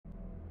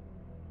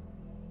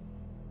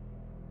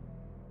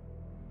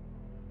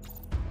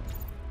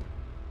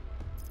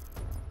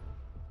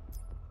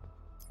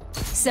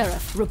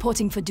Seraph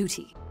reporting for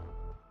duty.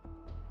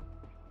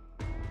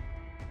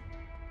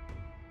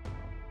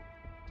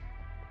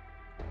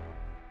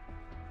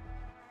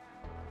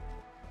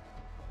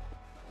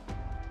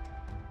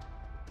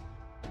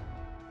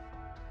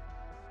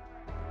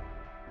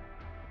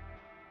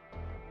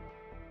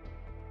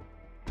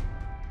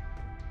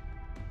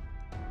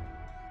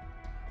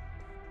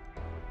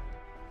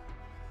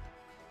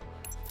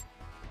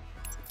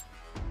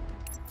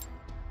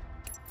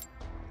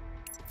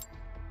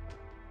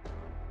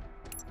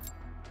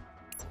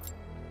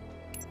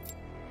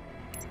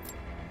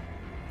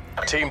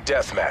 Team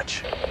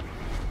Deathmatch.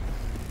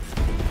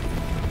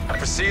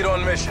 Proceed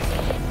on mission.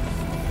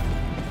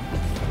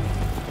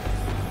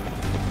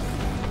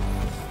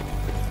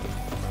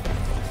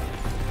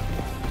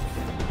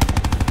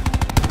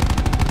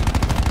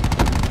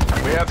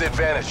 We have the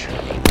advantage.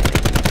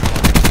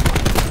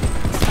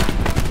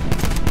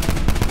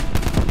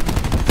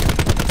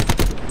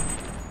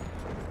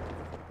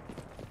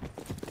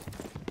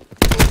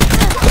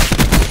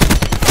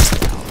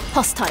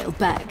 Hostile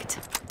bagged.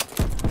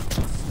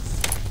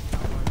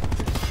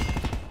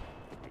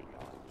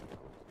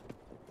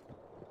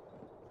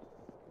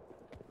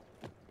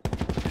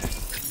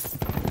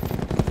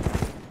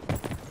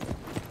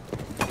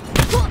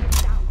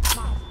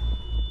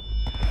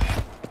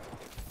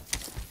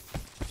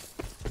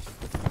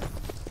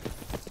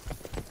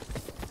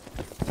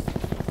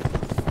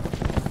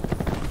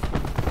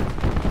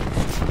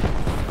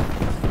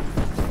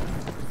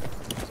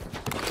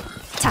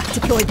 TAC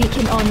deploy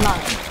beacon online.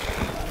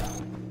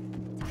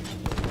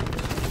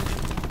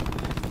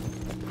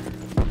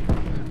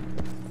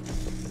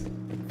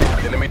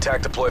 Enemy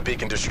TAC deploy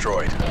beacon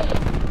destroyed.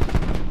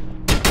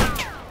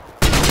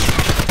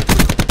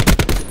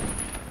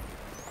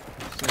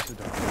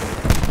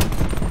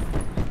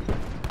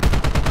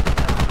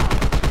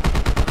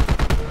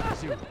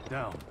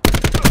 Down.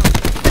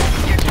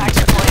 Your TAC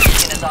deploy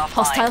beacon is offline.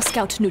 Hostile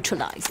scout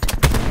neutralized.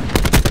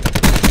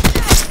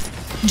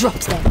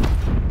 Dropped them.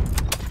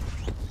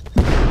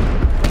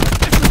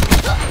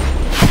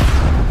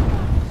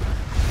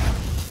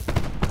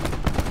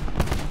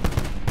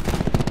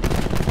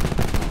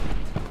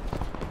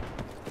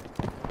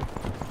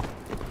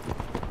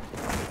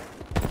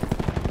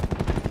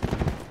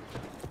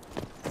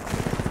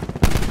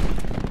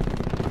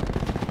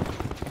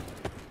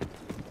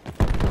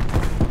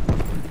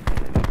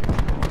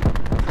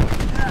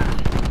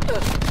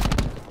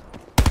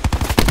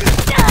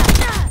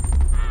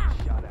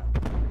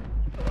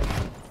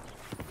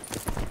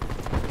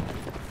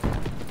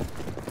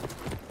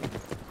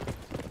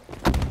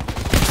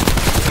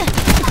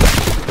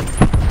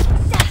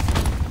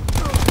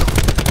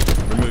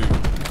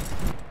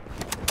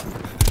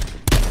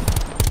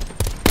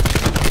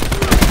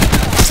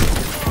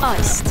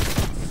 Iced.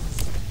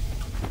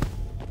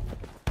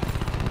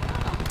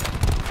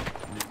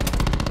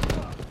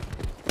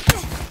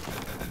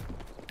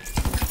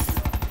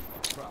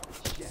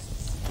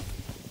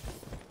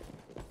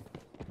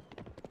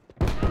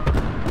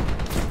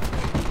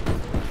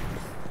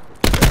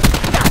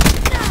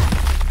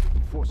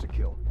 Force a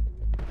kill.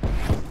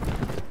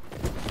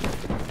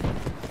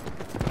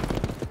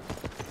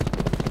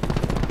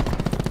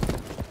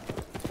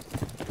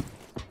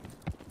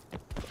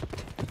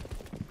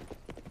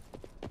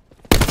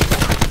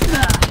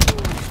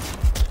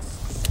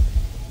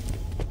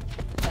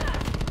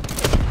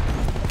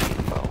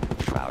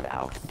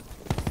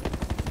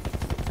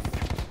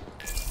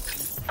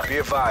 Be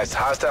advised,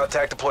 hostile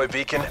TAC deploy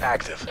beacon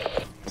active.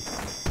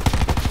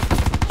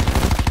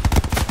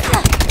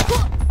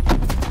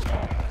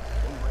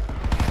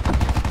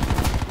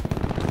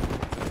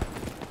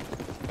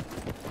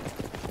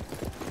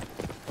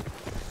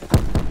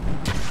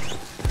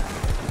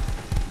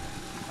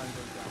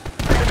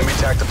 Enemy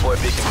TAC deploy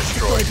beacon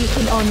Deploy destroyed.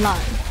 beacon online.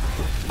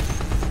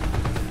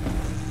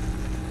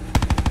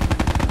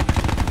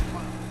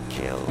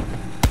 Kill.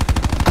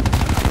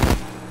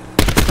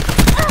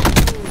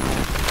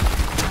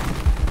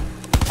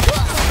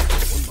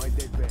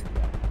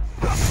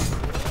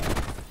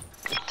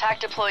 TAC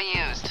deploy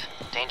used.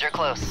 Danger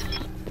close.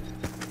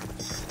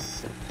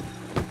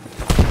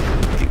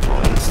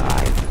 Deploy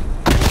inside.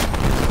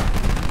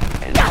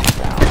 And down.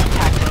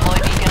 TAC deploy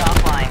beacon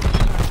offline.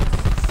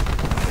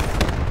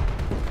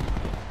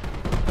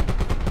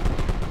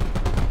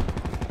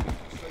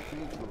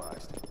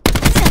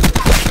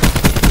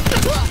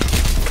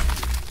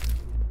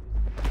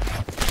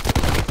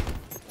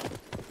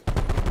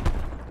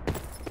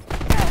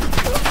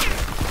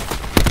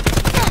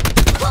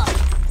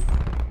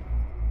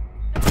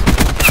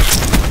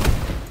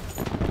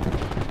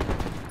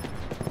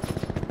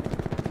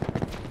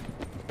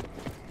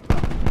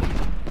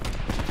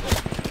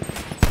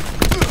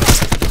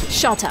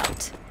 Shot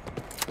out.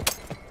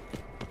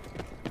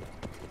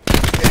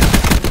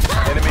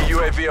 Enemy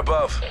UAV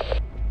above.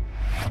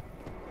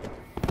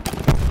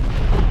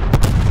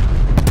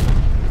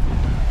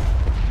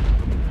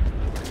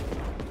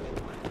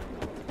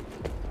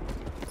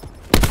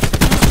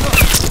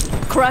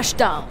 Crash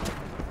down.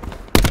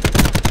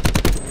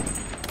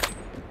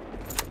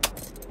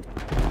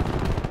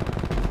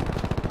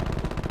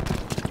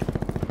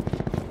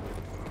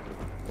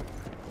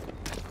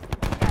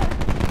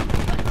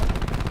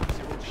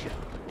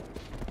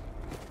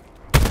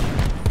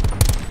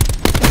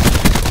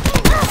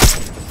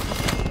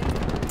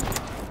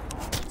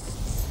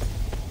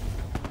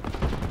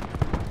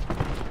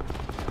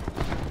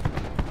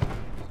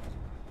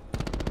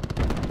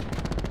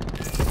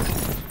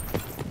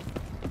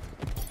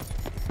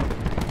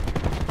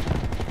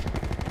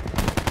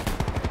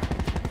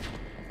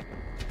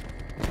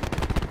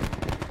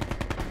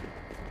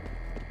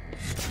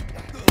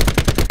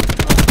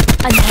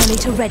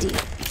 Detonator ready.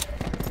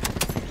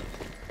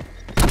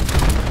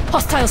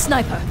 Hostile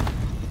sniper.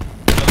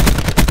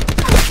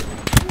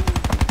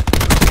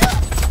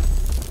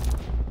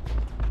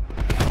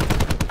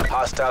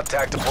 Hostile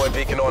TAC deploy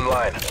beacon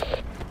online.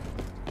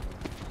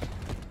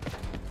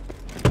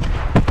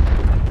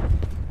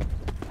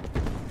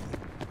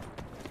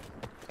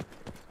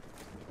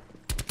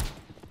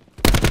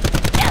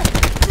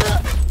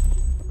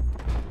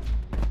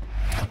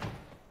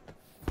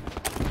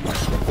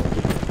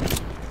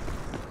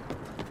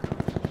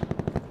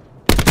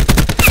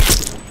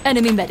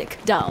 Enemy medic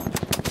down.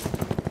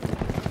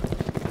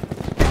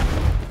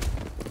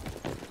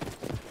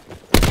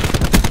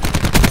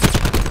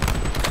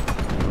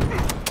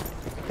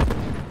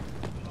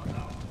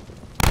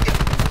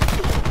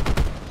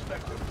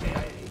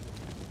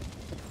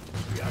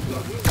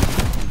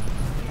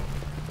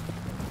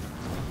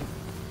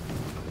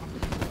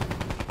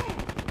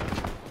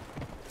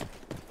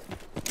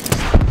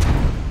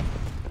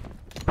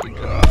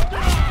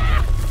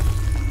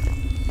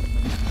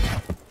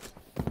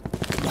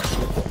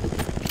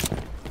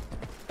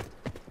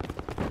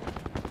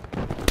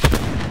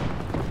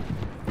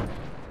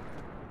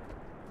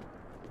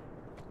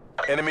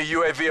 Enemy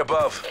UAV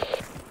above.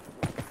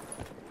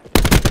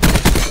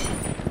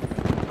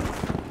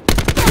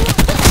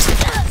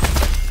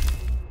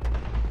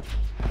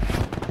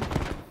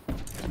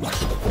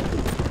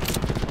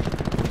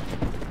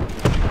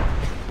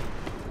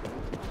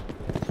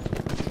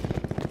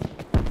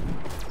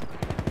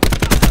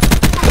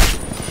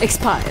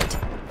 Expired.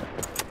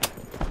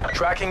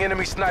 Tracking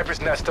enemy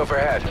sniper's nest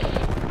overhead.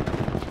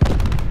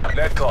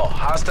 Net call.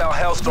 Hostile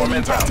Hellstorm Tac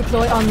inbound.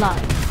 deploy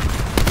online.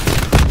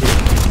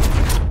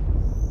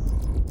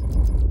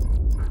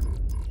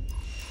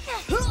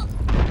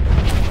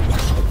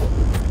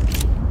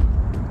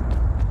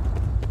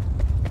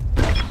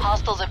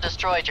 Hostiles have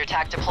destroyed your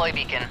TAC deploy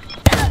beacon.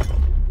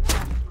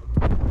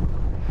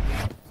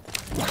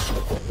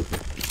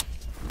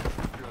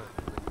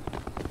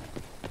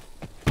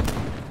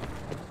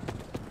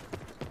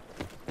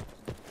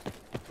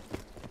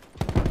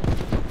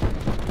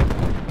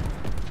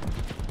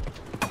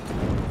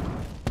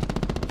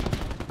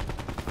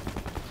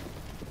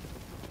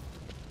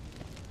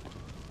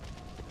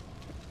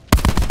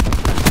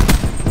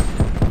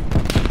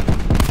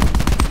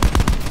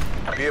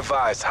 Be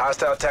advised,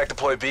 hostile TAC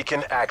deploy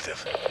beacon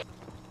active.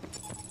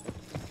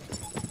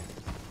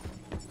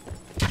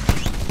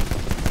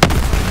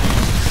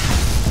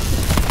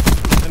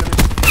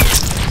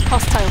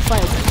 Hostile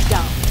fireball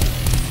down.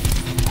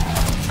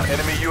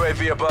 Enemy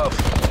UAV above.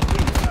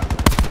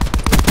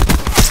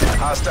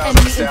 Hostiles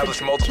Enemy have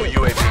established multiple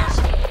infantry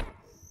UAVs.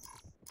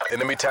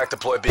 Enemy TAC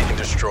deploy beacon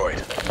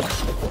destroyed.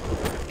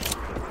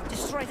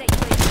 Destroy that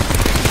UAV.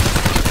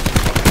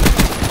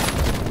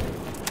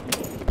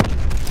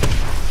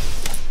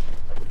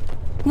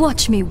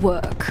 Watch me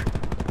work.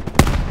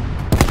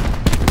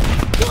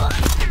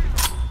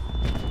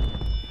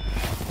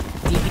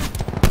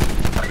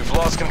 We've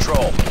lost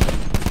control.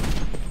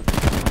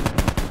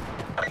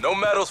 No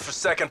medals for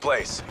second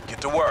place.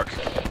 Get to work.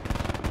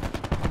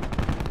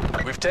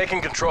 We've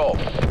taken control.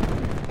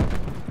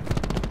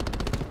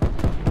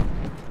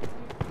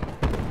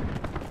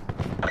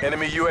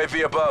 Enemy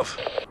UAV above.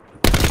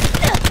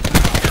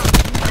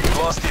 We've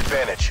lost the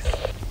advantage.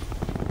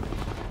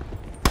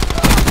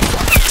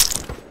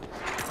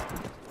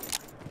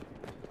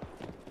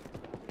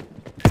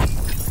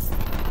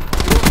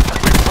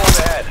 We've pulled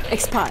ahead.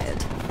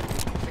 Expired.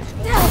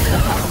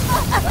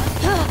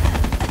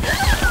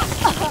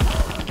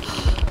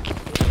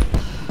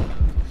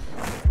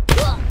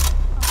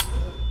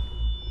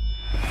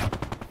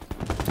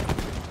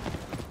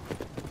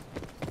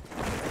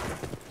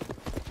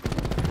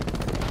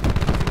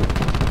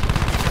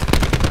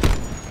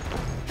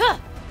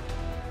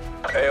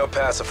 AO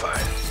pacified.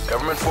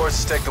 Government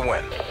forces take the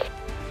win.